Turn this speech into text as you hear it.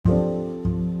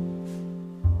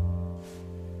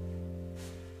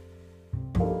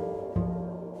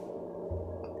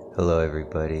Hello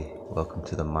everybody, welcome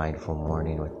to the Mindful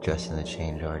Morning with Justin the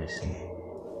Change Artist.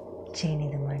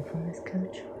 Janie the Mindfulness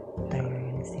Coach. I thought you were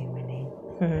going to say my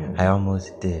name. I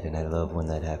almost did, and I love when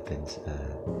that happens.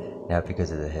 Not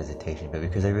because of the hesitation, but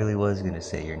because I really was going to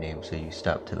say your name, so you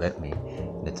stopped to let me.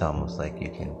 And it's almost like you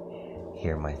can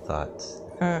hear my thoughts.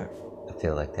 I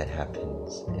feel like that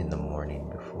happens in the morning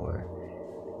before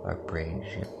our brains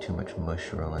have too much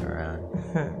mush rolling around.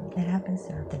 It happens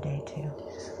throughout the day too.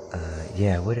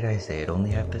 Yeah, what did I say? It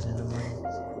only happens in the morning?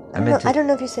 I don't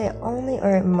know if you say it only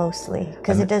or mostly,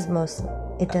 because it does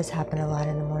happen a lot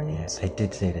in the mornings. Yeah, I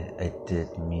did say that. I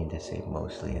did mean to say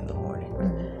mostly in the morning,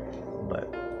 but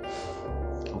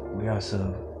we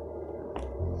also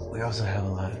have a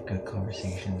lot of good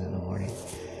conversations in the morning,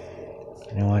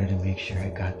 and I wanted to make sure I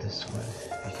got this one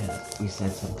because we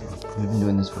said something. We've been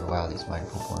doing this for a while. These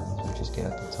mindful ones, we just get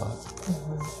up to talk.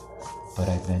 But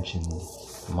I mentioned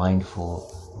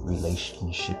mindful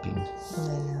relationshipping. I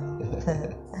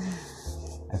know.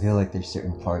 I feel like there's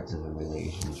certain parts of a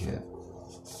relationship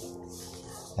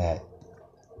that,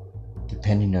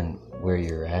 depending on where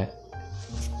you're at,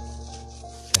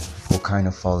 will kind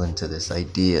of fall into this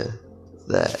idea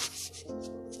that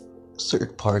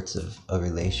certain parts of a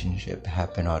relationship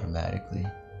happen automatically.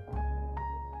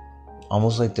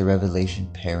 Almost like the revelation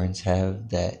parents have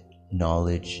that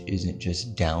knowledge isn't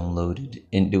just downloaded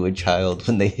into a child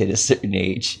when they hit a certain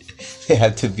age. They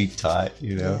have to be taught,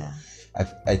 Yeah.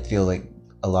 I feel like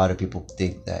a lot of people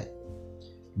think that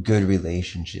good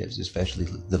relationships, especially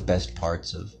the best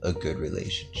parts of a good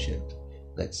relationship,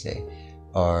 let's say,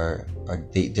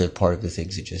 they're part of the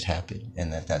things that just happen,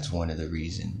 and that's one of the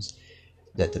reasons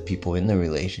that the people in the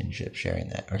relationship sharing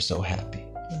that are so happy.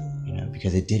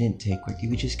 Because it didn't take work.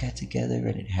 We just got together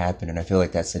and it happened. And I feel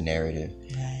like that's the narrative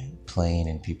playing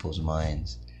in people's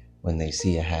minds when they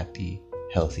see a happy,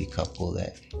 healthy couple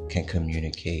that can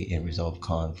communicate and resolve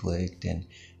conflict and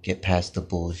get past the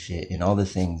bullshit and all the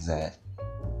things that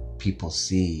people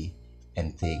see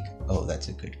and think, oh, that's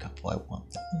a good couple. I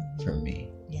want that for me.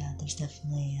 Yeah, there's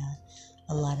definitely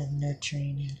a lot of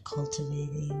nurturing and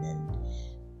cultivating and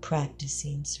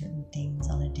practicing certain things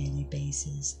on a daily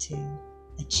basis to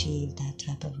achieve that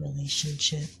type of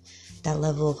relationship, that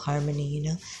level of harmony,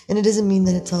 And it doesn't mean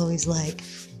that it's always like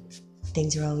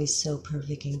things are always so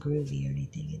perfect and groovy or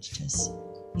anything. It's just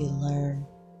you learn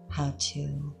how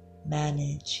to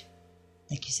manage,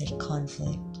 like you said,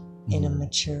 conflict in a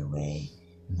mature way.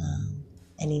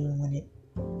 And even when it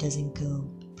doesn't go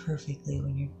perfectly,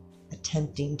 when you're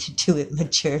attempting to do it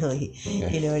maturely,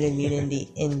 you know what I mean?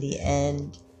 In the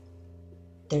end,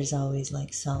 there's always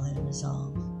like solid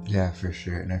resolve. Yeah, for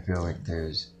sure. And I feel like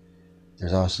there's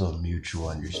also a mutual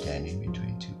understanding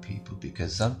between two people,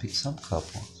 because some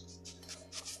couples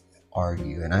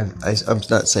argue, and I'm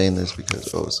not saying this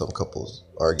because some couples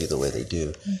argue the way they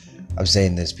do. I'm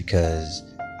saying this because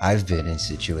I've been in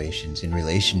situations, in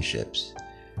relationships,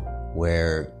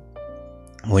 where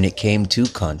when it came to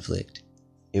conflict,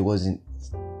 it wasn't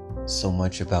so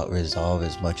much about resolve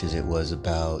as much as it was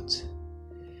about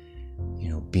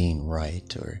being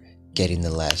right or getting the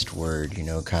last word,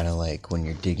 kind of like when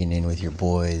you're digging in with your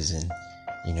boys and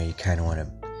you kind of want to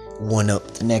one up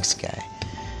the next guy.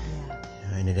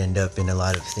 And it end up in a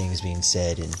lot of things being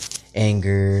said in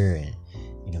anger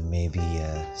and maybe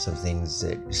some things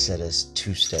that set us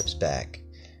two steps back,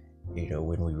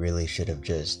 when we really should have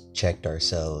just checked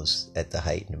ourselves at the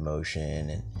heightened emotion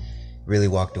and really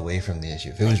walked away from the issue.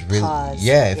 If it was really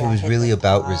if it was really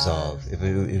about resolve,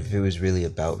 if it was really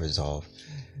about resolve,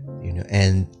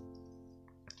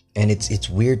 and it's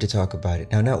weird to talk about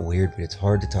it now. Not weird, but it's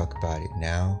hard to talk about it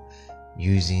now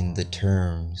using the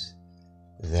terms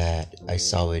that I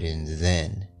saw it in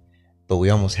then. But we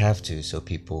almost have to, so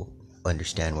people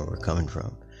understand where we're coming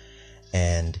from.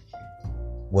 And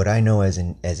what I know as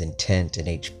intent and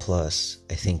H+, I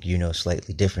think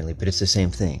slightly differently, but it's the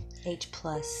same thing. H+,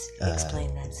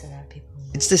 explain that so that people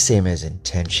know. It's the same as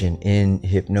intention. In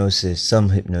hypnosis, some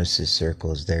hypnosis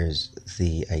circles, there's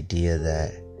the idea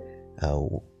that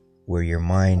where your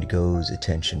mind goes,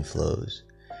 attention flows.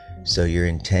 So your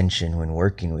intention when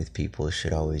working with people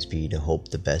should always be to hope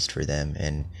the best for them,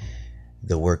 and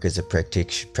the work as a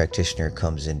practitioner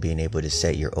comes in being able to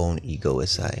set your own ego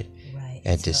aside. Right,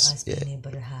 and so us being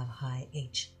able to have high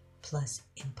H+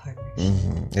 in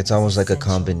partnership. It's almost like a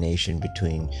combination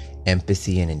between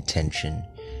empathy and intention,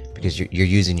 because you're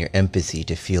using your empathy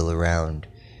to feel around,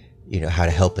 how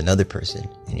to help another person,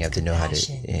 and you have to know how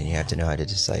to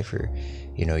decipher,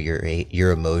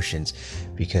 your emotions,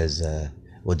 because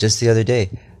just the other day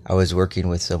I was working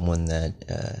with someone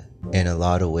that in a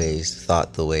lot of ways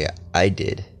thought the way I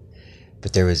did,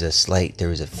 but there was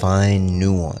a fine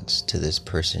nuance to this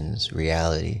person's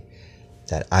reality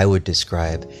that I would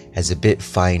describe as a bit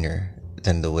finer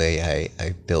than the way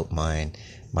I built mine.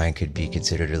 Mine could be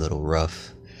considered a little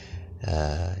rough,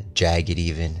 jagged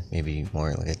even, maybe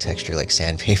more like a texture like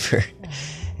sandpaper.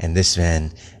 And this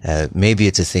man, maybe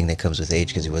it's a thing that comes with age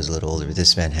because he was a little older, but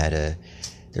this man there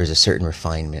was a certain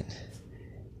refinement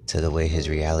to the way his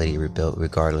reality rebuilt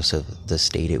regardless of the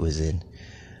state it was in.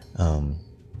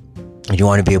 And you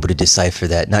want to be able to decipher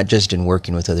that, not just in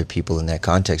working with other people in that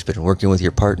context, but in working with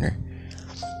your partner.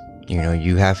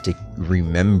 You have to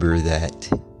remember that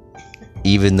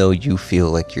even though you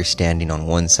feel like you're standing on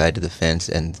one side of the fence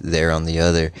and they're on the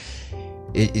other,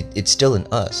 it's still in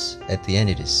us. At the end,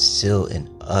 it is still in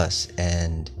us,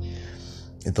 and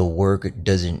the work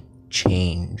doesn't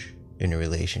change in a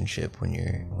relationship when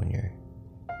you're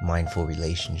mindful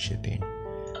relationshipping.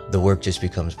 The work just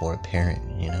becomes more apparent.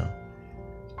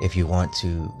 If you want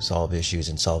to solve issues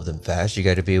and solve them fast, you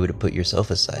got to be able to put yourself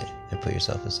aside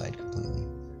completely.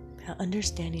 Now,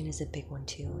 understanding is a big one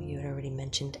too. You had already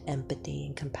mentioned empathy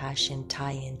and compassion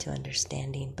tie into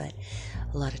understanding, but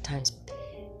a lot of times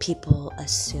people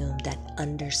assume that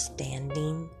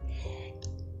understanding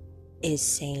is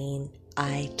saying,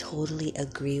 I totally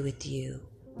agree with you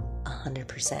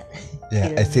 100%.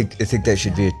 Yeah, I think that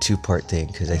should be a two-part thing,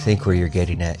 because I think where you're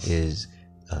getting at is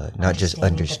not just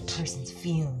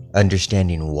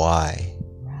understanding why,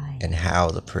 right, and how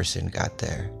the person got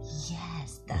there.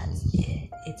 Yes, that's it.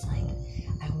 It's like,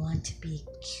 I want to be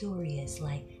curious.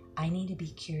 Like, I need to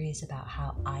be curious about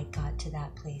how I got to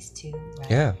that place too, right?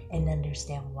 Yeah. And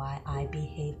understand why I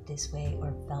behaved this way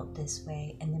or felt this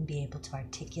way, and then be able to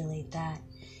articulate that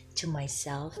to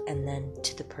myself and then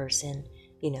to the person,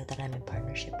 that I'm in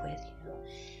partnership with,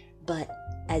 But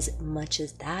as much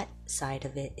as that side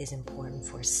of it is important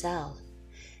for self,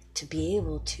 to be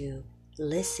able to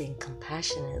listen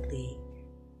compassionately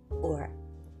or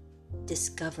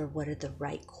discover what are the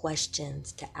right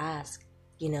questions to ask,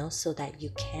 so that you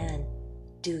can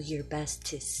do your best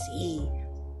to see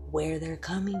where they're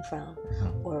coming from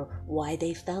or why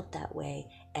they felt that way.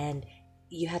 And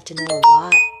you have to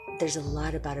know there's a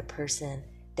lot about a person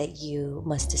that you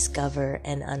must discover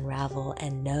and unravel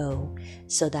and know,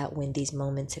 so that when these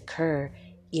moments occur,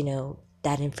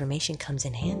 that information comes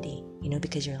in handy,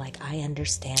 because you're like, I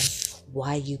understand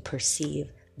why you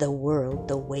perceive the world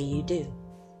the way you do.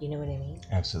 You know what I mean?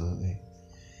 Absolutely.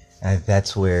 And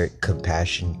that's where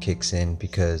compassion kicks in,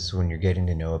 because when you're getting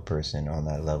to know a person on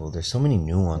that level, there's so many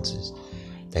nuances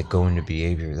that go into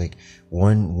behavior. Like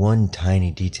one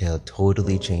tiny detail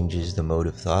totally changes the mode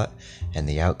of thought and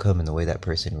the outcome and the way that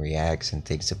person reacts and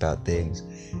thinks about things.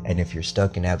 And if you're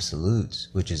stuck in absolutes,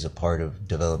 which is a part of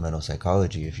developmental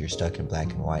psychology, if you're stuck in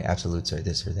black and white, absolutes are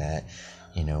this or that,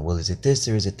 well, is it this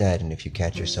or is it that? And if you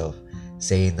catch yourself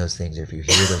saying those things, or if you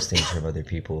hear those things from other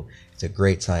people, it's a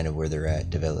great sign of where they're at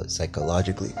developed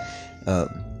psychologically. So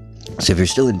if you're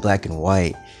still in black and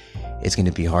white, it's going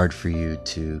to be hard for you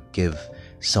to give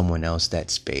someone else that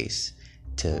space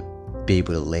to be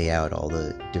able to lay out all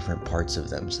the different parts of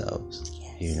themselves.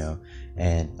 Yes.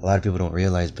 And a lot of people don't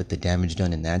realize, but the damage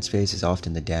done in that space is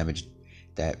often the damage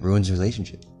that ruins a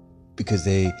relationship, because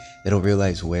they don't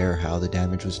realize where or how the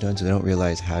damage was done, so they don't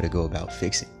realize how to go about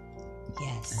fixing.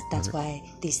 Yes, that's why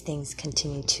these things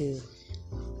continue to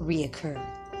reoccur.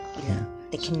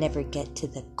 They can never get to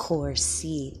the core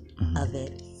seed of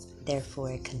it.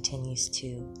 Therefore, it continues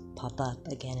to pop up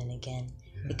again and again.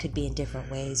 It could be in different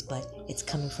ways, but it's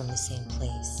coming from the same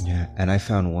place. Yeah, and I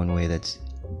found one way that's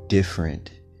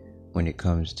different when it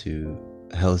comes to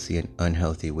healthy and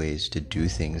unhealthy ways to do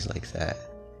things like that,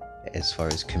 as far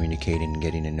as communicating and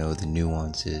getting to know the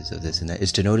nuances of this and that,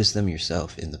 is to notice them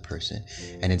yourself in the person.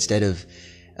 And instead of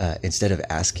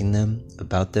asking them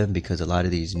about them, because a lot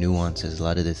of these nuances, a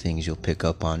lot of the things you'll pick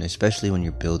up on, especially when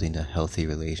you're building a healthy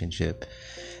relationship,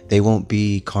 they won't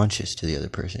be conscious to the other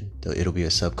person. It'll be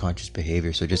a subconscious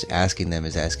behavior. So just asking them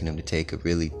is asking them to take a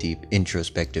really deep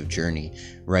introspective journey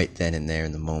right then and there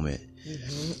in the moment.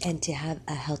 And to have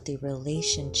a healthy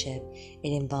relationship,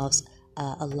 it involves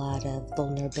a lot of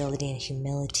vulnerability and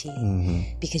humility,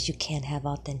 because you can't have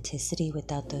authenticity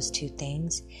without those two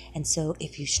things. And so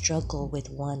if you struggle with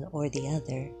one or the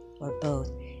other or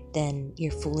both, then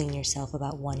you're fooling yourself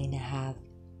about wanting to have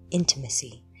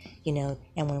intimacy.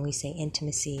 And when we say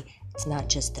intimacy, it's not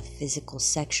just the physical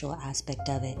sexual aspect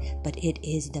of it, but it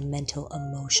is the mental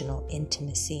emotional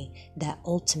intimacy that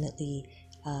ultimately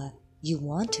you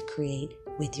want to create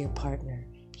with your partner,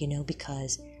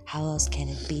 because how else can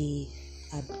it be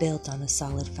built on a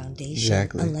solid foundation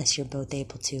unless you're both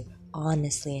able to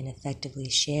honestly and effectively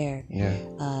share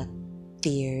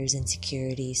fears,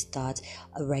 insecurities, thoughts,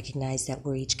 recognize that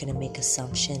we're each going to make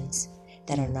assumptions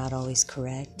that are not always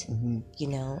correct, you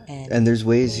know, and there's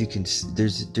ways you can,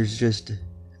 there's just,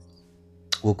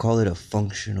 we'll call it a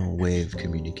functional way of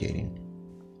communicating.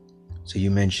 So you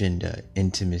mentioned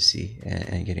intimacy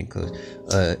and getting close.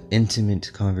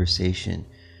 Intimate conversation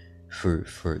for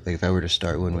like, if I were to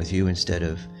start one with you, instead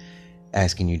of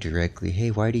asking you directly,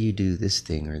 hey, why do you do this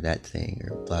thing or that thing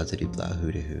or blah blah blah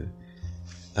who to who,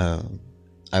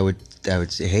 I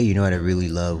would say, hey, you know what I really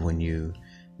love when you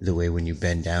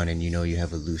bend down and you know you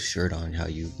have a loose shirt on, how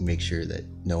you make sure that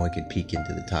no one can peek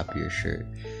into the top of your shirt.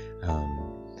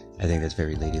 I think that's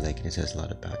very ladylike and it says a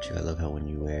lot about you. I love how when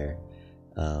you wear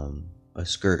a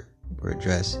skirt or a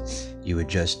dress, you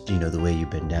adjust, you know, the way you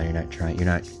bend down. You're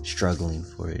not struggling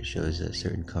for it. It shows a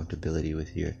certain comfortability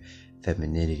with your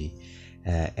femininity,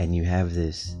 and you have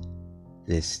this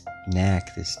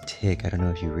knack, this tick. I don't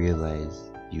know if you realize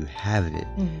you have it,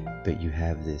 but you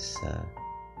have this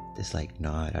like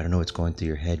nod. I don't know what's going through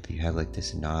your head, but you have like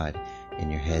this nod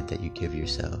in your head that you give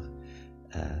yourself.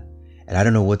 And I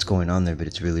don't know what's going on there, but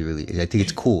it's really, really, I think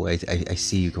it's cool. I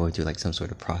see you going through like some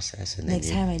sort of process. And then next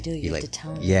time I do it, you have like, to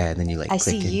tell me. Yeah, and then you like I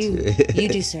click see into you. it. You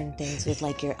do certain things with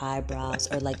like your eyebrows,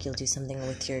 or like you'll do something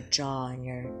with your jaw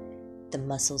and the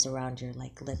muscles around your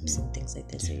like lips and things like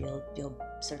this. Or you'll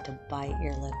start to bite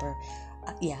your lip, or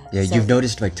yeah. Yeah, so, you've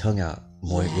noticed my tongue out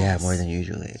more. Yes. Yeah, more than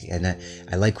usually. And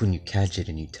I like when you catch it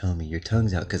and you tell me your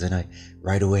tongue's out, because then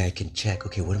right away I can check.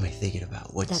 Okay, what am I thinking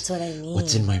about? That's what I mean.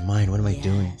 What's in my mind? What am I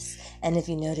doing? And if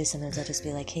you notice, sometimes I'll just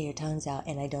be like, hey, your tongue's out,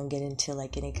 and I don't get into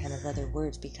like any kind of other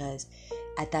words, because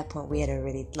at that point we had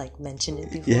already like mentioned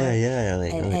it before. Yeah,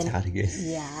 like, it's out again.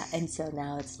 Yeah, and so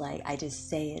now it's like I just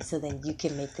say it, so then you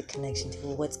can make the connection to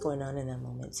what's going on in that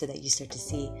moment, so that you start to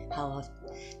see not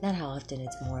how often,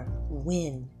 it's more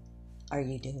when are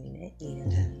you doing it, you know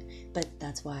what I mean? But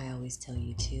that's why I always tell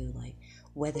you too, like,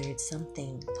 whether it's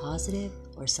something positive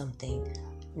or something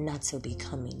not so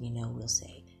becoming, you know, we'll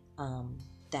say,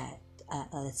 that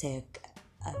let's say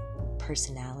a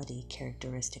personality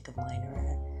characteristic of mine,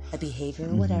 or a behavior,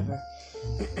 or whatever.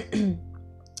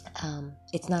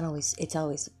 It's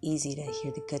always easy to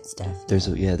hear the good stuff. There's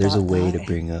a way to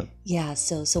bring up. Yeah,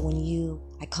 so when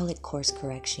I call it course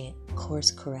correcting,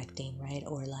 right?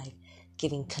 Or like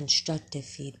giving constructive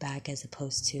feedback, as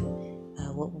opposed to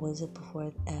what was it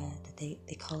before that they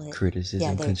call it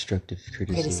Criticism, constructive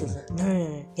criticism.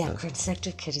 No. Yeah,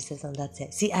 constructive criticism. That's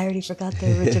it. See, I already forgot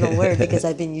the original word because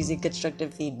I've been using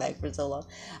constructive feedback for so long.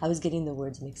 I was getting the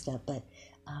words mixed up, but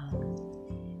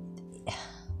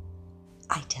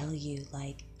I tell you,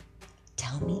 like,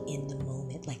 tell me in the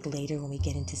moment, like later when we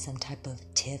get into some type of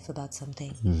tiff about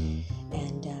something,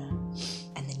 and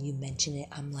then you mention it.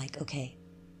 I'm like, okay,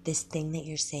 this thing that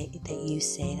you say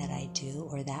that I do,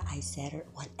 or that I said, or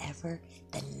whatever,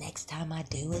 the next time I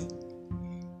do it,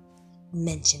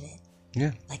 mention it.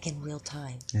 Yeah. Like in real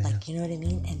time. Yeah. Like, you know what I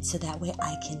mean? And so that way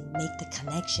I can make the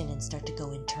connection and start to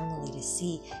go internally to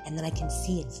see, and then I can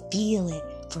see and feel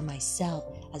it for myself,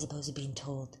 as opposed to being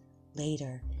told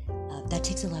later. That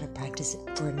takes a lot of practice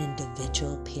for an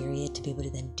individual, period, to be able to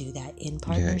then do that in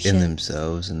partnership. Yeah, in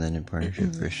themselves and then in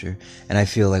partnership, for sure. And I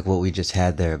feel like what we just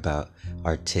had there about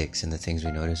our ticks and the things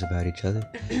we notice about each other,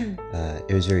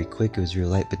 it was very quick, it was real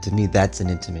light, but to me that's an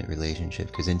intimate relationship,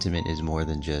 because intimate is more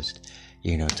than just,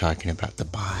 you know, talking about the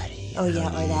body. Oh yeah,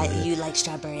 or that you like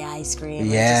strawberry ice cream.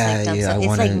 Yeah, or just like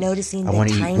it's like noticing the I want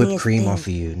to tiniest eat whipped cream things. off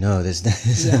of you. No, there's not.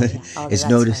 It's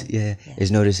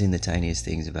noticing the tiniest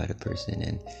things about a person,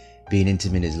 and being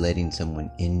intimate is letting someone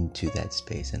into that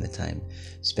space and the time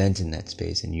spent in that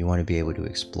space, and you want to be able to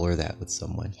explore that with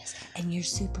someone. Yes, and you're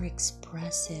super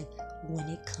expressive when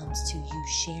it comes to you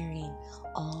sharing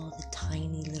all the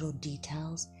tiny little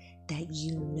details that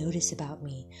you notice about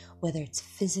me, whether it's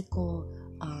physical,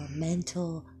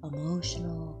 mental,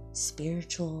 emotional,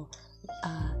 spiritual,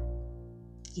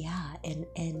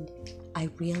 and I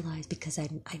realized, because I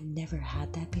never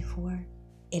had that before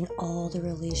in all the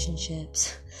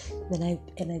relationships, and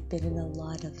I've been in a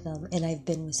lot of them, and I've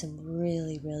been with some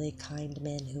really, really kind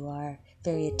men who are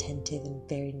very attentive and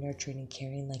very nurturing and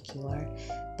caring, like you are.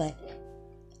 But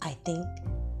I think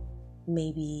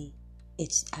maybe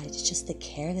it's just the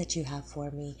care that you have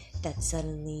for me, that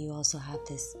suddenly you also have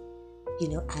this, you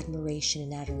know, admiration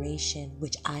and adoration,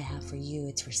 which I have for you.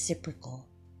 It's reciprocal.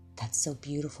 That's so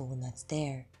beautiful when that's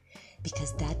there,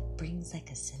 because that brings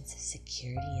like a sense of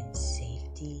security and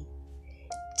safety,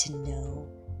 to know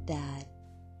that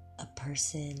a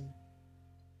person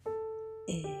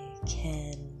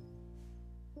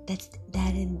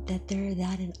that they're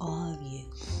that in awe of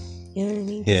you. You know what I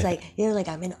mean? Yeah. It's like, you know, like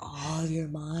I'm in awe of your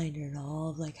mind or in awe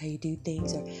of like how you do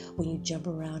things, or when you jump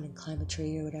around and climb a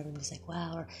tree or whatever. I'm just like,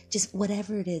 wow, or just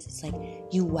whatever it is. It's like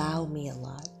you wow me a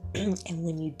lot. And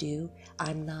when you do,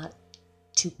 I'm not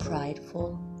too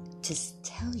prideful to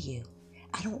tell you.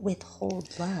 I don't withhold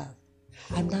love.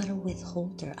 I'm not a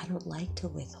withholder. I don't like to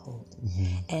withhold.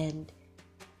 And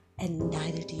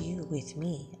neither do you with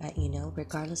me. You know,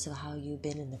 regardless of how you've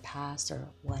been in the past or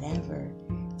whatever,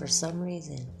 for some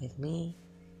reason with me,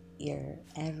 you're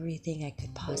everything I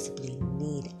could possibly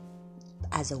need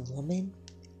as a woman,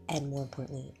 and more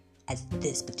importantly, as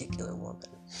this particular woman.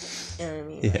 You know what I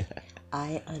mean? Yeah. Like,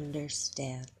 I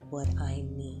understand what I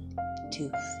need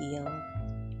to feel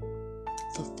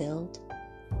fulfilled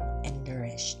and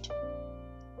nourished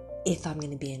if I'm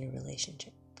going to be in a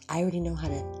relationship. I already know how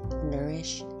to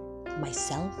nourish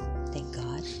myself, thank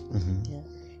God. You know?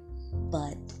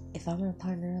 But if I'm going to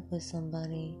partner up with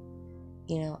somebody,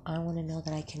 you know, I want to know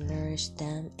that I can nourish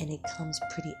them, and it comes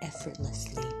pretty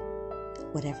effortlessly.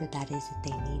 Whatever that is that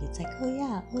they need, it's like, oh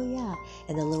yeah.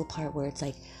 And the little part where it's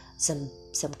like some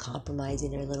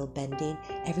compromising or a little bending,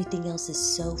 everything else is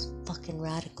so fucking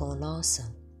radical and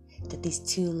awesome that these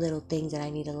two little things that I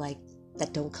need to like,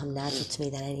 that don't come natural to me,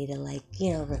 that I need to like,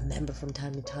 you know, remember from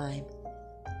time to time,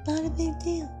 not a big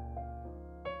deal.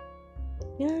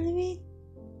 You know what I mean?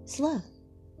 It's love.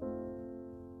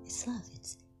 It's love.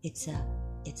 It's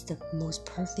the most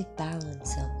perfect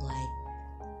balance of like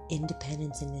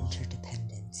independence and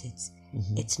interdependence.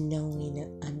 It's knowing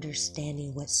and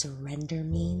understanding what surrender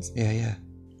means. Yeah.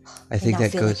 I think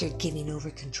that feel goes. Like you're giving over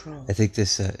control. I think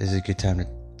this is a good time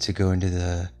to go into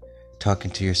the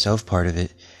talking to yourself part of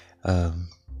it.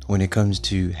 When it comes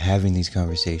to having these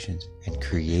conversations and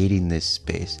creating this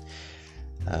space,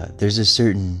 there's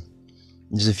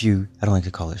a few, I don't like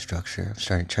to call it structure.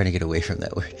 I'm trying to get away from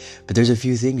that word, but there's a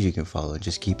few things you can follow and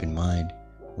just keep in mind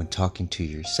when talking to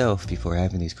yourself before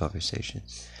having these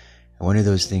conversations. And one of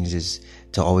those things is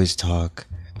to always talk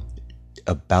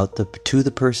about the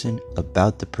person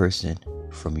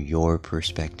from your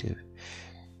perspective.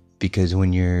 Because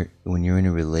when you're in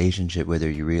a relationship, whether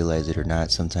you realize it or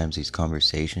not, sometimes these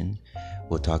conversations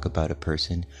will talk about a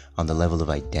person on the level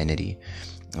of identity.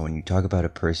 And when you talk about a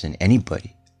person,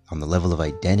 anybody, on the level of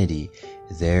identity,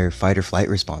 their fight or flight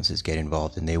responses get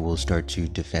involved, and they will start to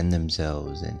defend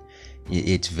themselves. And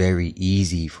it's very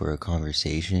easy for a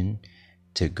conversation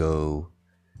to go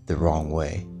the wrong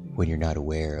way when you're not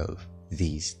aware of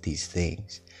these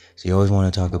things. So you always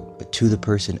want to talk to the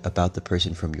person about the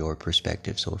person from your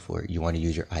perspective. So you want to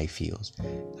use your I feels.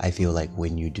 I feel like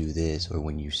when you do this, or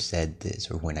when you said this,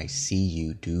 or when I see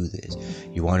you do this.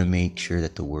 You want to make sure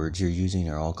that the words you're using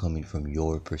are all coming from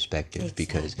your perspective. Exactly.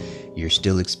 Because you're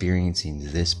still experiencing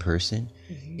this person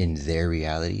in their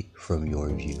reality from your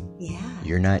view. Yeah.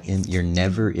 You're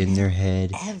never in their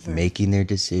head, ever making their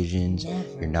decisions.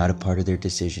 Never. You're not a part of their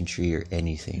decision tree or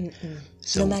anything.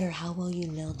 So, no matter how well you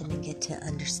know them and get to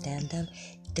understand them,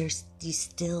 you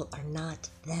still are not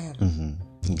them.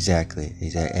 Exactly.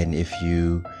 And if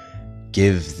you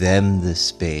give them the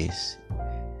space,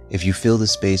 if you fill the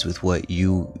space with what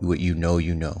you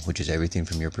know, which is everything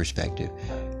from your perspective,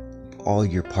 all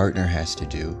your partner has to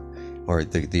do, or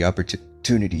the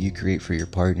opportunity you create for your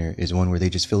partner, is one where they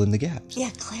just fill in the gaps.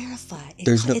 Yeah, clarify.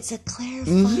 It's a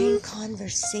clarifying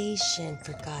conversation,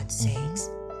 for God's sakes.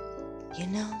 You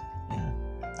know? Yeah.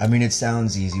 I mean, it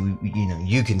sounds easy.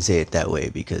 You can say it that way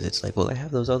because it's like, well, I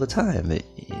have those all the time.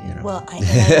 Well,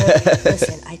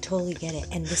 listen, I totally get it,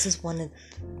 and this is one of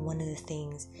the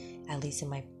things, at least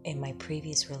in my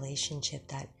previous relationship,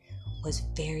 that was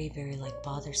very, very like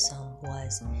bothersome.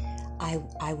 Was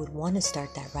I would want to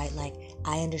start that, right? Like,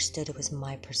 I understood it was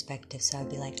my perspective, so I'd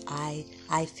be like,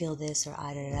 I feel this, or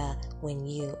when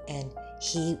you, and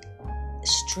he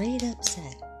straight up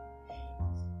said,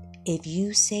 if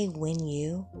you say when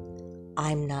you,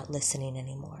 I'm not listening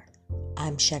anymore.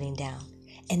 I'm shutting down.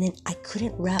 And then I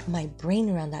couldn't wrap my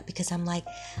brain around that, because I'm like,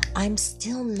 I'm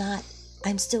still not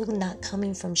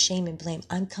coming from shame and blame.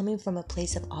 I'm coming from a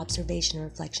place of observation and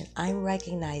reflection. I'm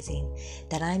recognizing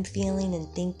that I'm feeling and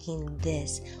thinking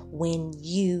this when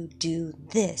you do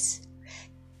this.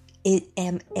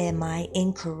 Am I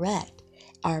incorrect?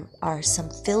 Are some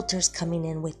filters coming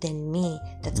in within me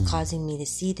that's causing me to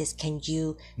see this? Can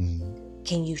you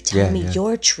tell me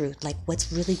your truth, like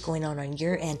what's really going on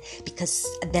your end? Because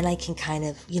then I can kind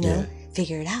of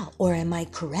figure it out. Or am I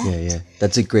correct? Yeah.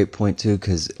 That's a great point too,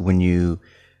 because when you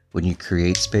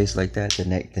create space like that,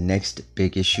 the next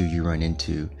big issue you run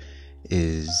into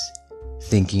is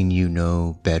thinking you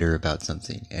know better about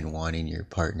something and wanting your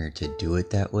partner to do it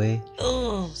that way.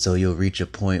 So you'll reach a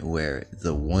point where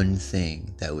the one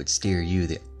thing that would steer you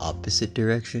the opposite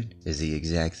direction is the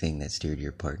exact thing that steered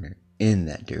your partner in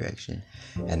that direction.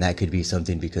 And that could be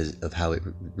something because of how it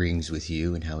rings with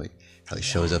you and how it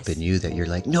shows up in you, that you're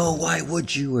like, no, why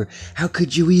would you, or how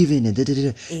could you even, and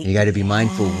And you got to be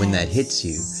mindful when that hits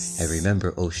you and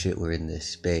remember, oh shit, we're in this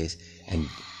space.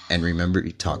 And remember,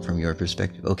 you talk from your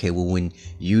perspective. Okay, well, when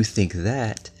you think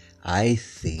that, I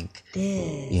think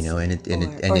this, you know, and it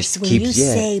keeps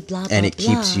blah, blah, and it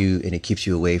blah. keeps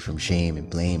you away from shame and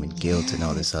blame and guilt and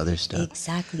all this other stuff.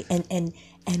 Exactly.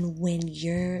 And when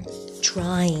you're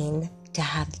trying to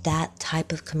have that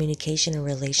type of communication and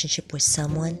relationship with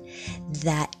someone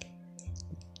that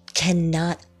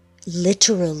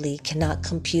literally cannot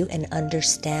compute and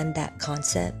understand that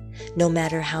concept, no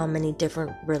matter how many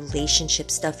different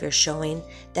relationship stuff you're showing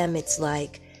them, it's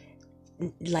like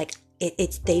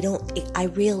I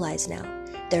realize now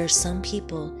there are some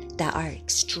people that are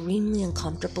extremely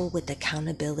uncomfortable with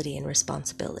accountability and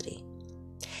responsibility.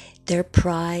 Their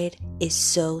pride is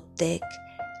so thick,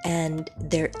 and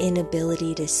their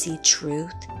inability to see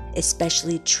truth,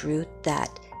 especially truth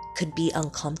that could be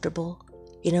uncomfortable,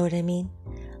 you know what I mean?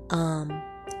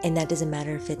 And that doesn't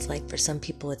matter if it's like, for some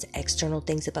people it's external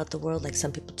things about the world, like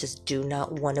some people just do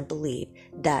not want to believe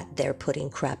that they're putting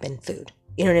crap in food.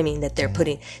 You know what I mean? That they're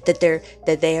putting that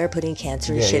they are putting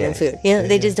cancer and shit in food. You know,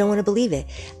 they just don't want to believe it.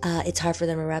 It's hard for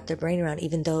them to wrap their brain around,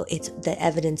 even though it's the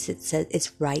evidence. It says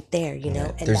it's right there. You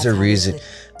know, and there's a reason.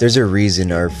 There's a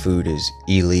reason our food is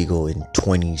illegal in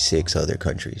 26 other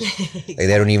countries. Exactly. Like,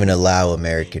 they don't even allow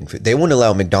American food. They won't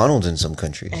allow McDonald's in some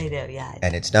countries. I know, yeah.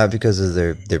 And it's not because of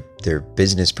their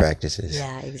business practices.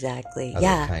 Yeah, exactly.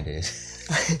 Yeah, kind of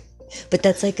is. But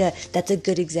that's a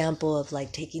good example of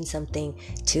like taking something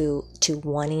to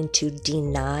wanting to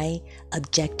deny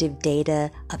objective data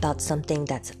about something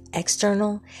that's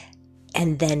external,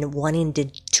 and then wanting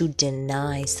to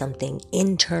deny something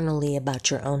internally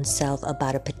about your own self,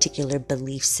 about a particular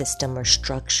belief system or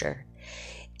structure.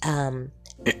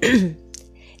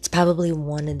 It's probably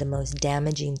one of the most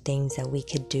damaging things that we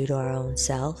could do to our own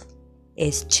self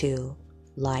is to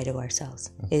lie to ourselves,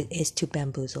 is to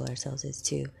bamboozle ourselves, is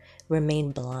to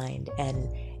remain blind and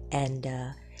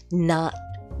not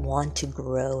want to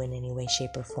grow in any way,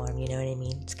 shape, or form. You know what I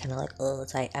mean? It's kind of like,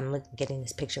 it's like I'm getting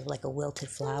this picture of like a wilted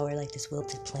flower, like this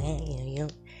wilted plant. You know,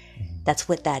 that's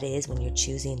what that is when you're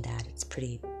choosing that.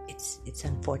 It's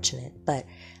unfortunate, but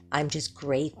I'm just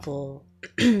grateful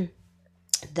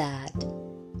that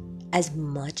as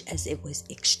much as it was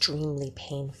extremely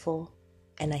painful,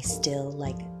 and I still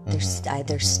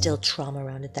there's still trauma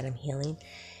around it that I'm healing.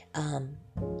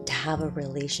 To have a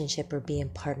relationship or be in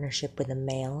partnership with a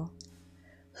male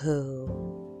who,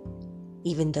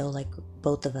 even though like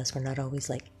both of us were not always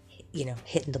like, you know,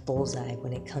 hitting the bullseye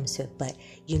when it comes to it, but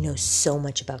you know so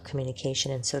much about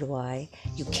communication, and so do I.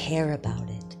 You care about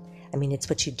it. I mean, it's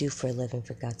what you do for a living,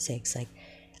 for God's sakes. Like,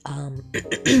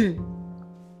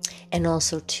 and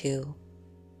also too,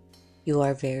 you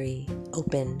are very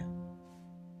open-hearted,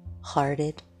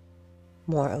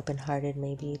 more open-hearted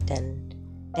maybe than.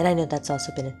 And I know that's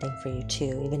also been a thing for you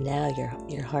too. Even now,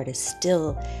 your heart is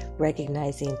still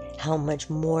recognizing how much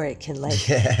more it can, like,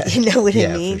 you know what I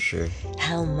mean? Yeah, for sure.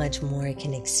 How much more it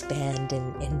can expand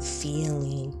in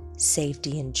feeling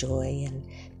safety and joy, and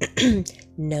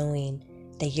knowing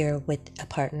that you're with a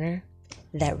partner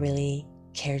that really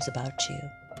cares about you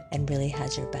and really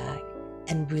has your back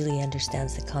and really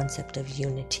understands the concept of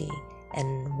unity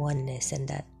and oneness, and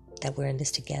that we're in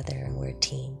this together and we're a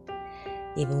team.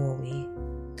 Even when we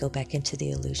go back into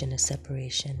the illusion of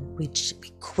separation, we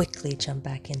quickly jump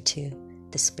back into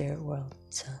the spirit world.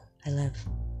 So I love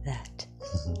that.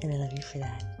 And I love you for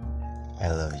that. I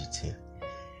love you too.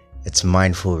 It's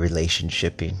mindful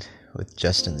relationshipping with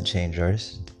Justin the Change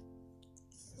Artist.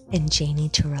 And Janie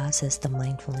Terrazas, the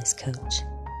mindfulness coach.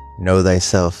 Know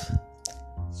thyself.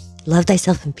 Love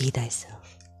thyself and be thyself.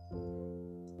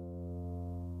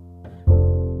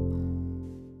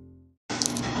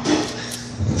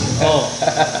 Oh,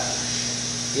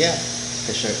 yeah,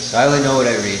 for sure. So I only know what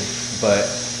I read, but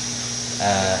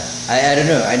I don't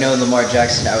know. I know Lamar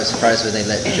Jackson. I was surprised when they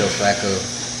let Joe Flacco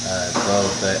go,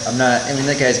 but I'm not. I mean,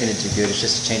 that guy's gonna do good. It's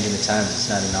just changing the times. It's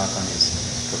not a knock on his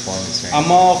performance. Right?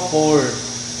 I'm all for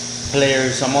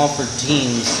players. I'm all for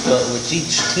teams, but with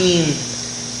each team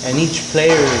and each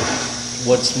player,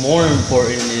 what's more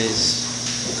important is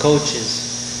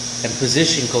coaches and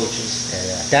position coaches.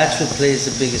 Yeah. That's what plays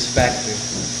the biggest factor.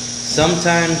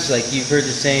 Sometimes, like you've heard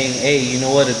the saying, hey, you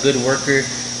know what, a good worker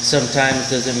sometimes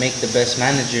doesn't make the best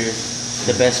manager,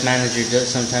 The best manager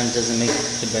sometimes doesn't make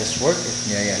the best worker.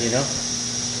 Yeah. You know?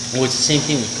 Well, it's the same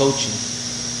thing with coaching.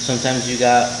 Sometimes you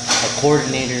got a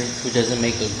coordinator who doesn't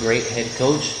make a great head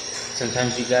coach.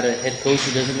 Sometimes you got a head coach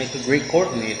who doesn't make a great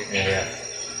coordinator. Yeah.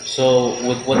 So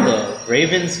with what the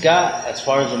Ravens got, as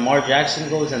far as Lamar Jackson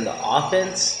goes and the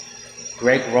offense,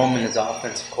 Greg Roman is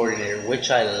offensive coordinator, which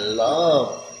I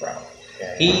love, bro.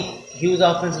 Yeah. He was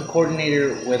offensive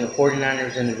coordinator when the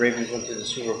 49ers and the Ravens went to the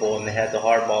Super Bowl and they had the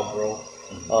hardball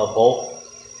bowl.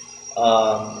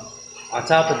 On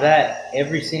top of that,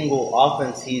 every single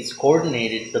offense he's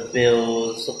coordinated, the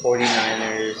Bills, the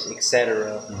 49ers,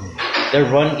 etc., their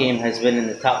run game has been in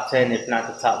the top 10, if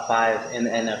not the top 5 in the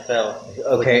NFL.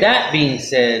 Okay. With that being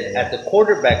said, at the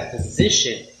quarterback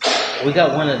position, we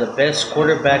got one of the best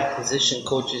quarterback position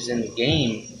coaches in the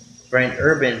game, Brent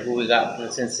Urban, who we got from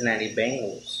the Cincinnati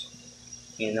Bengals.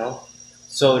 You know?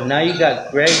 So now you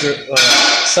got Greg.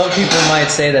 Some people might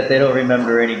say that they don't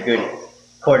remember any good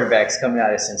quarterbacks coming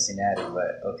out of Cincinnati,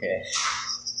 but okay.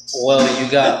 Well, you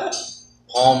got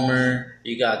Palmer,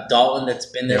 you got Dalton that's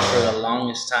been there for the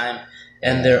longest time,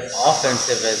 and their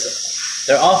offensive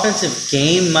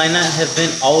game might not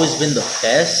have always been the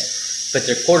best, but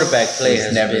their quarterback play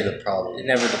has never been the problem.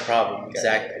 Never the problem,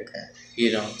 exactly. Okay.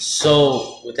 You know.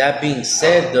 So with that being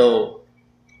said, though,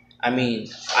 I mean,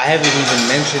 I haven't even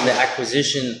mentioned the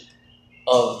acquisition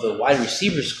of the wide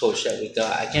receivers coach that we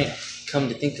got. I can't come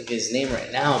to think of his name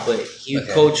right now, but he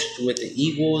coached with the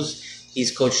Eagles. He's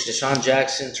coached Deshaun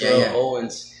Jackson, Terrell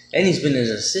Owens, and he's been an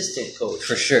assistant coach.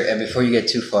 For sure. And before you get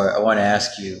too far, I want to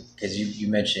ask you, because you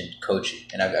mentioned coaching,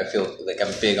 and I feel like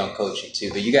I'm big on coaching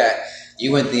too, but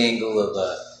you went the angle of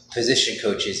position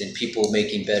coaches and people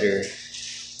making better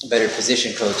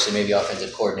position coach than maybe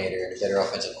offensive coordinator, and a better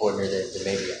offensive coordinator than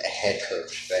maybe a head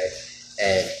coach, right?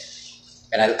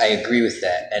 And I agree with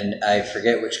that. And I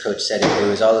forget which coach said it. It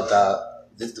was all about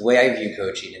the way I view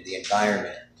coaching and the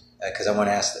environment. Because I want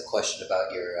to ask the question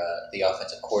about the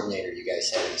offensive coordinator you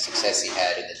guys had and the success he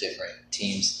had in the different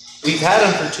teams. We've had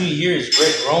him for 2 years,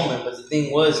 Greg Roman, but the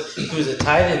thing was, he was a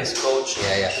tight ends coach,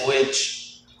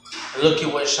 which, look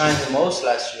at what shined the most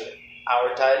last year,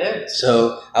 our tight ends.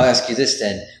 So I'll ask you this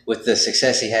then. With the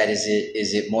success he had, is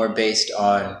it more based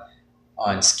on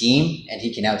scheme and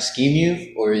he can out-scheme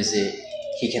you, or is it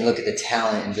he can look at the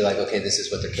talent and be like, okay, this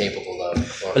is what they're capable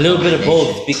of? A little bit of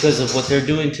both, because of what they're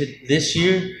doing this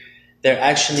year. They're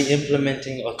actually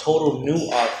implementing a total new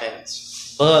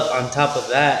offense. But on top of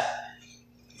that,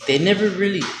 they never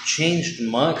really changed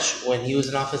much when he was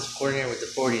an offensive coordinator with the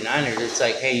 49ers. It's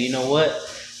like, hey, you know what?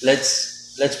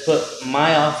 Let's put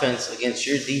my offense against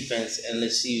your defense and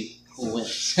let's see who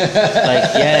wins. Like,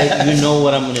 yeah, you know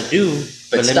what I'm going to do.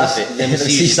 But let me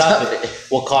see you stop it.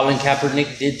 What Colin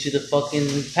Kaepernick did to the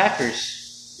fucking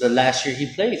Packers the last year he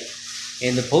played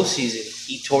in the postseason.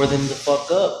 He tore them the fuck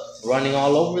up, running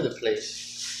all over the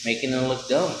place, making them look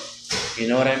dumb. You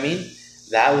know what I mean?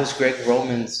 That was Greg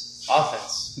Roman's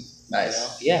offense.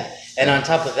 Nice. You know? Yeah. And on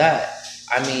top of that,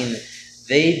 I mean,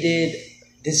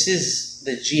 this is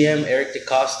the GM, Eric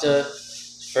DeCosta,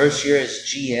 first year as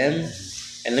GM.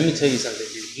 And let me tell you something,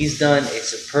 dude. He's done a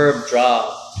superb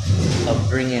job of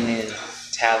bringing in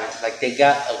talent. Like, they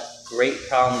got a great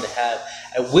problem to have.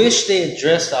 I wish they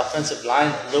addressed the offensive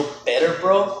line a little better,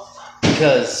 bro,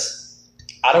 because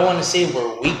I don't want to say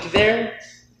we're weak there,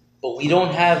 but we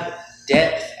don't have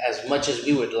depth as much as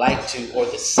we would like to, or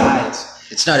the size.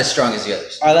 It's not as strong as the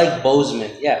others. I like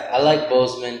Bozeman. Yeah, I like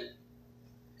Bozeman.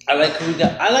 I like who we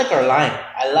got. I like our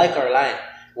line.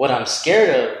 What I'm scared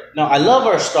of... No, I love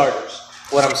our starters.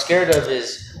 What I'm scared of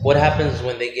is what happens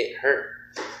when they get hurt.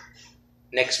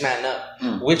 Next man up.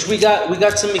 Which we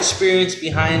got some experience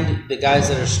behind the guys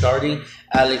that are starting.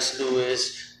 Alex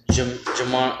Lewis,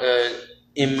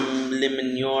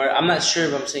 Imliminor. I'm not sure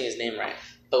if I'm saying his name right.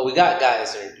 But we got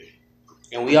guys there, dude.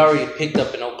 And we already picked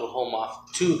up in Oklahoma.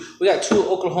 We got 2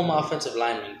 Oklahoma offensive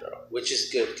linemen, bro. Which is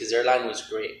good because their line was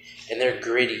great. And they're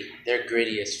gritty. They're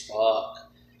gritty as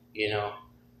fuck. You know.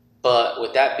 But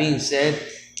with that being said,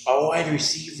 our wide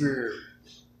receiver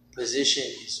position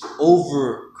is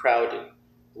overcrowded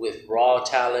with raw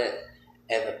talent,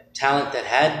 and the talent that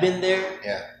had been there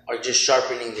are just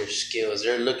sharpening their skills.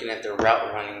 They're looking at their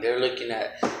route running. They're looking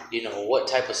at, what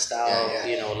type of style,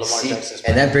 Lamar Jackson's playing.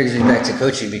 And that brings me back to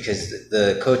coaching, because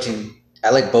the coaching,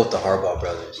 I like both the Harbaugh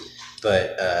brothers.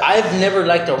 But I've never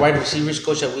liked our wide receivers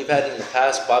coach that we've had in the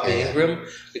past, Bobby Ingram,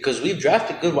 because we've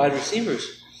drafted good wide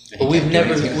receivers. But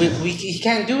he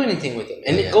can't do anything with them,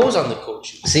 and it goes on the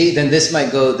coach. See, then this might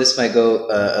go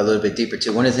a little bit deeper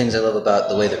too. One of the things I love about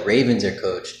the way the Ravens are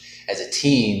coached as a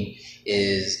team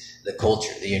is the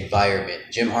culture, the environment.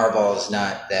 Jim Harbaugh is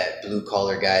not that blue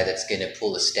collar guy that's going to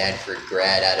pull a Stanford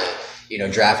grad out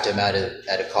of, draft him out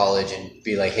of college and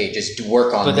be like, hey, just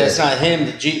work on But this. that's not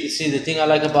him. See, the thing I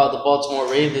like about the Baltimore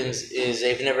Ravens is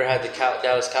they've never had the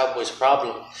Dallas Cowboys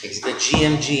problem. It's the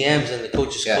GMs and the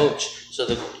coach's coach. So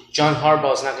the John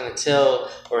Harbaugh is not going to tell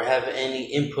or have any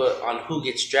input on who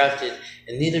gets drafted,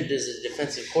 and neither does the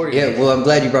defensive coordinator. Yeah, well, I'm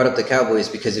glad you brought up the Cowboys,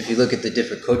 because if you look at the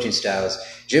different coaching styles,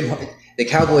 the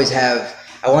Cowboys have,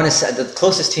 I want to say, the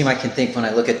closest team I can think when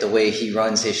I look at the way he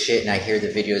runs his shit and I hear the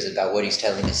videos about what he's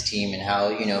telling his team and how,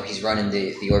 he's running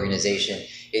the organization,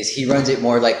 is he runs it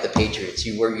more like the Patriots,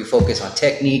 where you focus on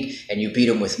technique and you beat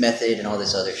them with method and all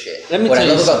this other shit. What I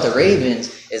love about the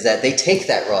Ravens is that they take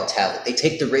that raw talent. They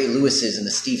take the Ray Lewises and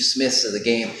the Steve Smiths of the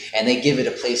game and they give it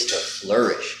a place to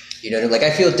flourish. Like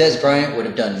I feel Des Bryant would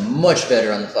have done much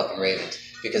better on the fucking Ravens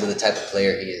because of the type of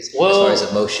player he is, as far as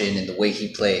emotion and the way he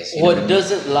plays. What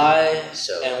doesn't lie,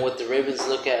 and what the Ravens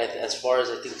look at as far as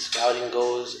I think scouting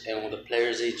goes, and what the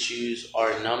players they choose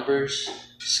are numbers,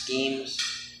 schemes,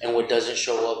 and what doesn't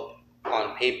show up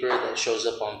on paper that shows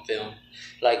up on film.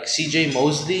 Like C.J.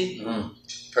 Mosley,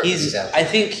 I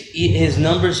think his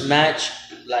numbers match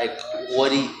like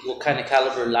what kind of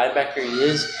caliber linebacker he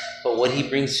is, but what he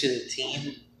brings to the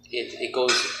team, it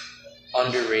goes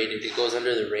underrated. It goes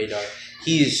under the radar.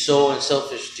 He is so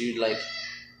unselfish, dude. Like,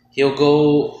 he'll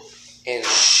go and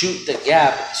shoot the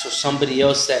gap so somebody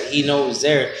else that he knows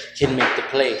there can make the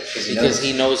play because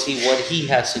he knows what he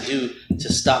has to do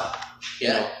to stop. You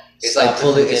know, it's like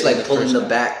pulling the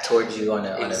back towards you on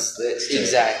a blitz.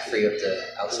 Exactly. Free up the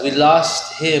outside. We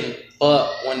lost him,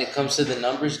 but when it comes to the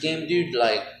numbers game, dude,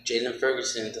 like Jalen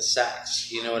Ferguson, the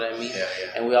sacks. You know what I mean? Yeah.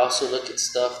 And we also look at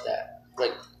stuff that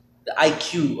like the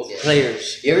IQ of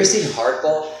players. You ever seen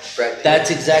Hardball? Brad Pitt?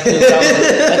 That's exactly what I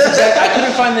was. I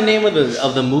couldn't find the name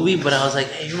of the movie, but I was like,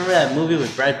 hey, you remember that movie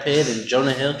with Brad Pitt and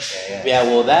Jonah Hill? Yeah.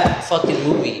 Well, that fucking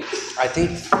movie, I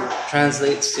think,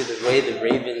 translates to the way the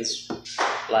Ravens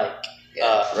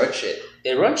run shit.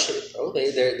 They run shit, bro.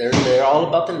 They're all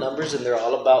about the numbers and they're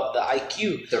all about the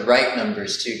IQ. The right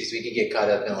numbers too, because we could get caught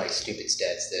up in like stupid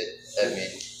stats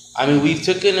I mean, we've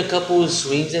taken a couple of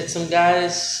swings at some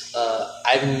guys.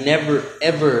 I've never,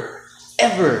 ever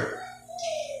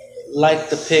liked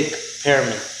the pick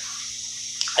Perriman.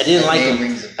 I didn't like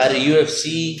him. Out of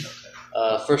UFC,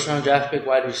 first round draft pick,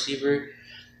 wide receiver.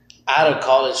 Out of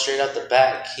college, straight out the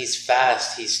back. He's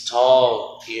fast. He's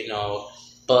tall,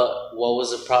 But what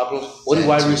was the problem? What do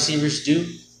wide receivers do?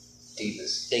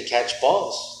 Divas. They catch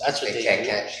balls. That's what they can't do.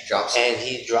 Catch. Drops. And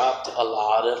he dropped a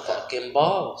lot of fucking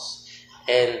balls.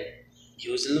 And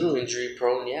he was a little injury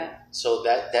prone, yeah. So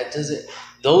that doesn't.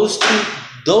 Those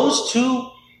two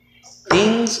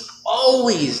things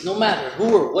always, no matter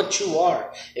who or what you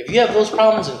are, if you have those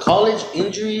problems in college,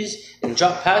 injuries and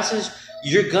drop passes,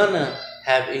 you're gonna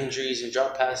have injuries and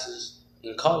drop passes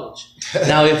in college.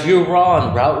 Now, if you're raw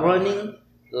on route running,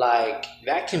 like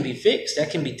that can be fixed. That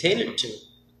can be tailored to.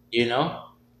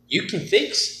 You can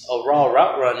fix a raw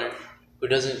route runner who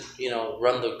doesn't,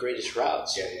 run the greatest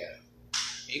routes. Yeah.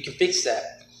 You can fix that,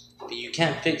 but you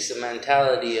can't fix the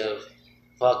mentality of,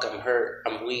 fuck, I'm hurt,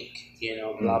 I'm weak,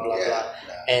 blah, blah, blah.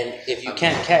 No. And if you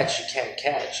can't catch, you can't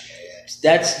catch.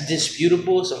 That's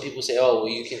disputable. Some people say, oh, well,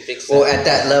 you can fix that. Well, at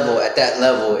that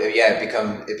level,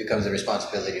 it becomes the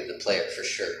responsibility of the player, for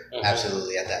sure. Mm-hmm.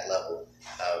 Absolutely, at that level.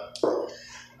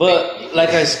 But,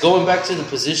 going back to the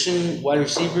position, wide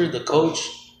receiver, the coach,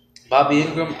 Bobby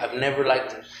Ingram, I've never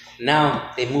liked him.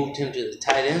 Now, they moved him to the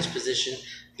tight ends position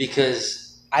because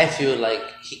I feel like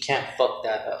he can't fuck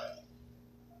that up.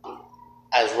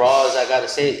 As raw as I gotta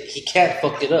say it, he can't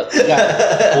fuck it up.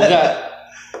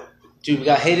 We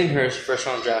got Hayden Hurst, first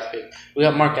round draft pick. We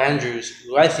got Mark Andrews,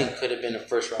 who I think could have been a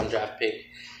first round draft pick.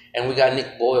 And we got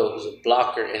Nick Boyle, who's a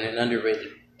blocker and an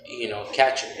underrated,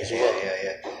 catcher as well.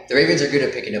 Yeah. The Ravens are good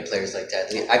at picking up players like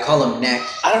that. I call him Knack.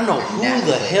 I don't know who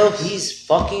the hell he's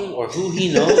fucking or who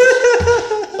he knows.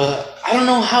 But I don't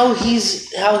know how he's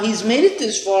made it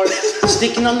this far,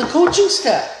 sticking on the coaching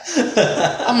staff.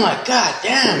 I'm like, God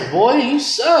damn, boy, you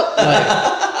suck.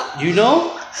 Why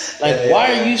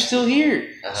are you still here?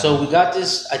 Uh-huh. So we got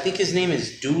this. I think his name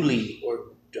is Dooley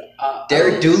or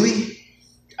Derek Dooley.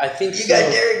 I think you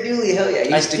got Derek Dooley. Hell yeah, he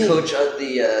used to coach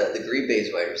the Green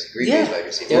Bay's wide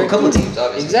receiver. Well, a couple teams,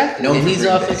 obviously. Exactly, and he's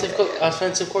the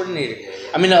offensive coordinator.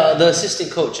 I mean, the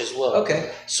assistant coach as well.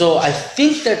 Okay. So I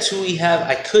think that's who we have.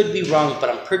 I could be wrong, but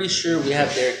I'm pretty sure we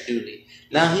have Derek Dooley.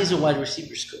 Now he's a wide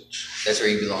receivers coach. That's where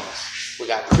he belongs. We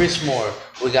got Chris Moore.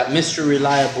 We got Mr.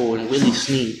 Reliable and Willie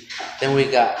Snead. Then we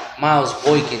got Miles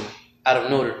Boykin out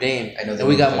of Notre Dame. I know. Then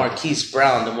we got Marquise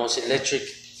Brown, the most electric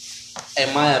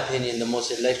in my opinion, the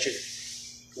most electric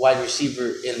wide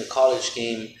receiver in the college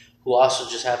game, who also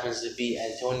just happens to be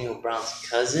Antonio Brown's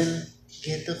cousin.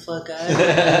 Get the fuck out of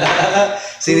here.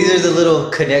 See, these are the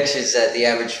little connections that the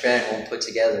average fan won't put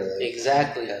together. Like,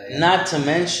 exactly. Yeah. Not to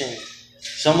mention,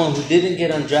 someone who didn't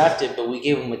get undrafted, but we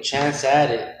gave him a chance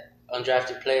at it,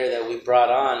 undrafted player that we brought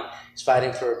on, is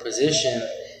fighting for a position.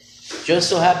 Just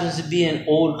so happens to be an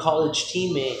old college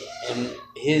teammate, and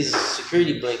his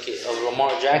security blanket of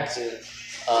Lamar Jackson.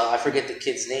 I forget the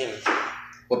kid's name.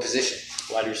 What position?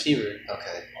 Wide receiver.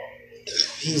 Okay.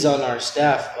 He's on our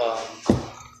staff.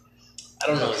 I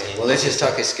don't know his name. Well, let's just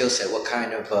talk his skill set. What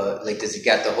kind of, does he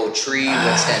got the whole tree?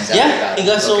 What stands out about Yeah, he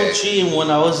got him? the whole tree. And when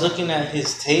I was looking at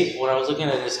his tape, when I was looking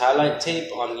at his highlight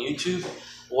tape on YouTube,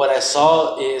 what I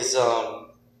saw is,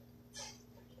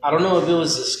 I don't know if it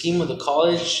was the scheme of the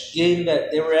college game that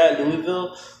they were at,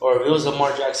 Louisville, or if it was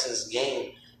Lamar Jackson's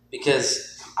game.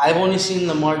 Because I've only seen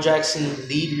Lamar Jackson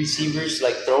lead receivers,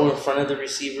 like throw in front of the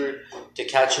receiver to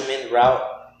catch him in route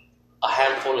a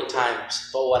handful of times.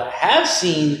 But what I have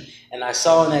seen, and I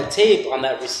saw on that tape, on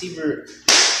that receiver,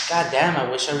 god damn, I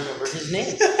wish I remembered his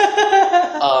name.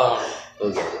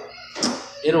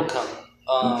 It'll come.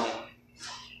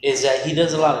 Is that he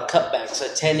does a lot of cutbacks, a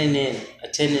 10 and in,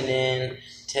 10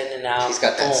 and out. He's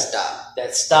got that boom. stop.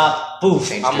 That stop, boof,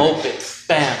 Change I'm direction. open,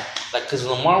 bam. Like, because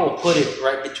Lamar will put it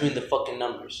right between the fucking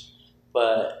numbers.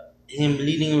 But him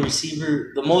leading a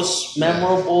receiver, the most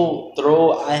memorable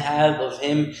throw I have of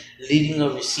him leading a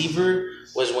receiver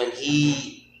was when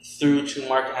he threw to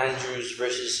Mark Andrews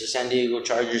versus the San Diego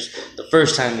Chargers the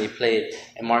first time they played,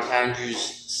 and Mark Andrews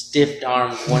stiffed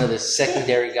armed one of the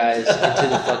secondary guys into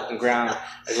the fucking ground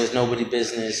like it was nobody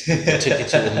business, and took it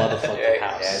to the motherfucking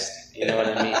house. Yes. You know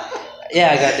what I mean?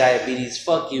 Yeah, I got diabetes.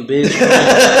 Fuck you, bitch.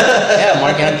 Yeah,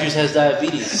 Mark Andrews has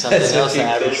diabetes. Something else the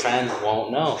average fan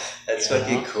won't know. That's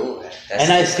fucking cool.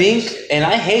 And I think, and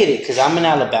I hate it because I'm an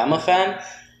Alabama fan.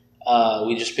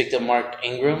 We just picked up Mark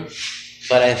Ingram.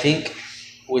 But I think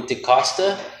with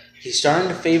DeCosta, he's starting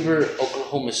to favor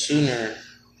Oklahoma sooner.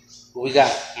 We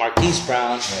got Marquise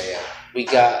Brown. We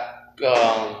got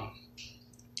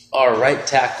our right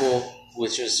tackle,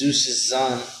 which was Zeus's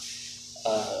son,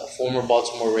 former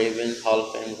Baltimore Raven, Hall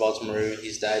of Fame Baltimore Raven.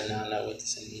 He's died now, not with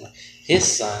us anymore. His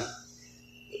son,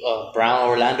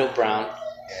 Orlando Brown.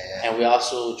 And we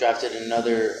also drafted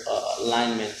another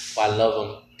lineman. I love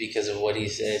him because of what he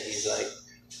said. He's like,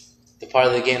 the part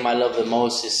of the game I love the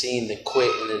most is seeing the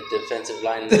quit in the defensive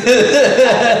line and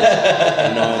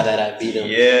knowing that I beat him.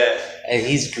 Yeah. And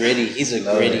he's gritty. He's a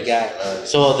gritty guy.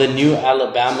 So the new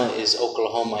Alabama is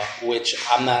Oklahoma, which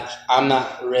I'm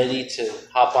not ready to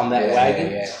hop on that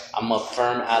wagon. Yeah. I'm a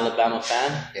firm Alabama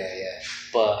fan.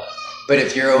 But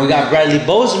if you're we got Bradley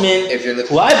Bozeman, if you're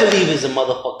who I believe is a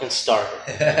motherfucking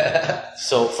starter.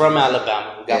 So from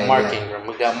Alabama, we got Mark Ingram,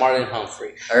 we got Marlon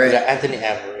Humphrey, we got Anthony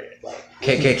Everett.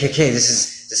 Okay.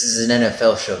 This is an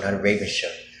NFL show, not a Ravens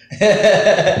show.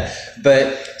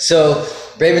 But so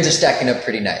Ravens are stacking up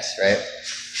pretty nice, right?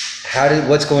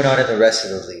 What's going on in the rest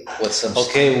of the league?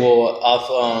 Okay,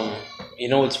 well, you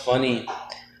know what's funny?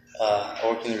 I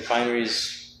work in the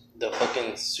refineries. The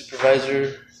fucking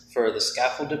supervisor for the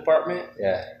scaffold department,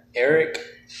 Eric,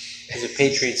 he's a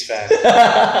Patriots fan.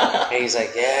 And he's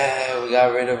like, yeah, we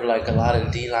got rid of like a lot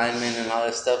of D linemen and all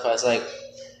that stuff. I was like,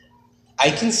 I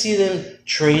can see them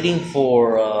trading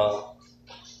for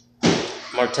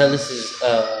Martellus'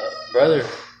 brother,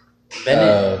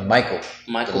 Bennett. Michael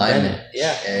Bennett.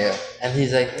 Yeah. And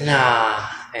he's like, nah.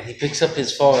 And he picks up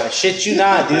his phone. I shit you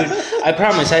not, dude. I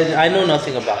promise. I know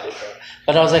nothing about it, bro.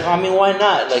 But I was like, I mean, why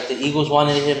not? Like, the Eagles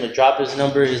wanted him to drop his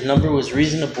number. His number was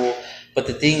reasonable. But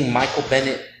the thing Michael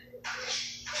Bennett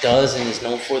does and is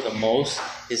known for the most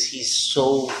is he's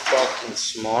so fucking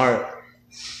smart.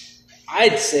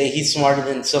 I'd say he's smarter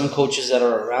than some coaches that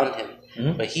are around him.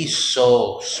 Mm-hmm. But he's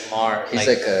so smart. He's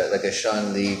like a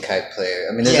Sean Lee type player.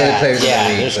 I mean, there's other players in the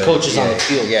league. There's coaches on the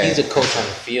field. Yeah. He's a coach on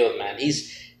the field, man. His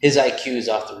IQ is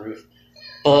off the roof.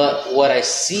 But what I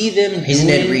see them he's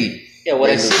doing... Ned Reed. Yeah,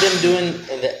 what I see them doing...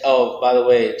 by the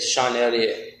way, Sean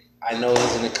Elliott, I know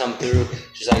he's going to come through.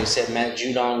 Just like you said, Matt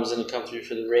Judon was going to come through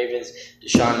for the Ravens.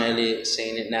 Deshaun Elliott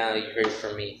saying it now. You heard it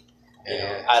from me. You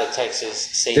know, out of Texas.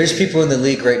 Safety. There's people in the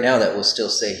league right now that will still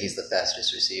say he's the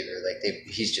fastest receiver. Like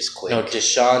he's just quick. No,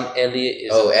 Deshaun Elliott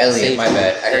is. Elliott, safety. My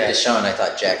bad. I heard Deshaun. I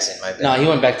thought Jackson. My bad. No, he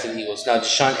went back to the Eagles. Now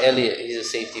Deshaun Elliott, he's a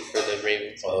safety for the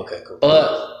Ravens. Oh, okay, cool.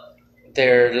 But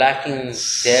they're lacking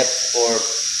depth or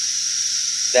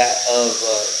that of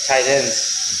tight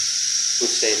ends,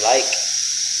 which they like.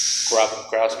 Robin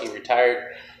Krowski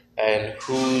retired, and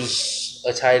who's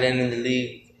a tight end in the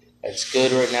league that's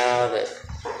good right now that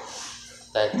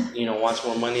that wants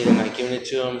more money than I giving it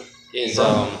to him is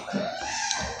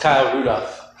Kyle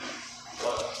Rudolph.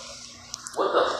 What the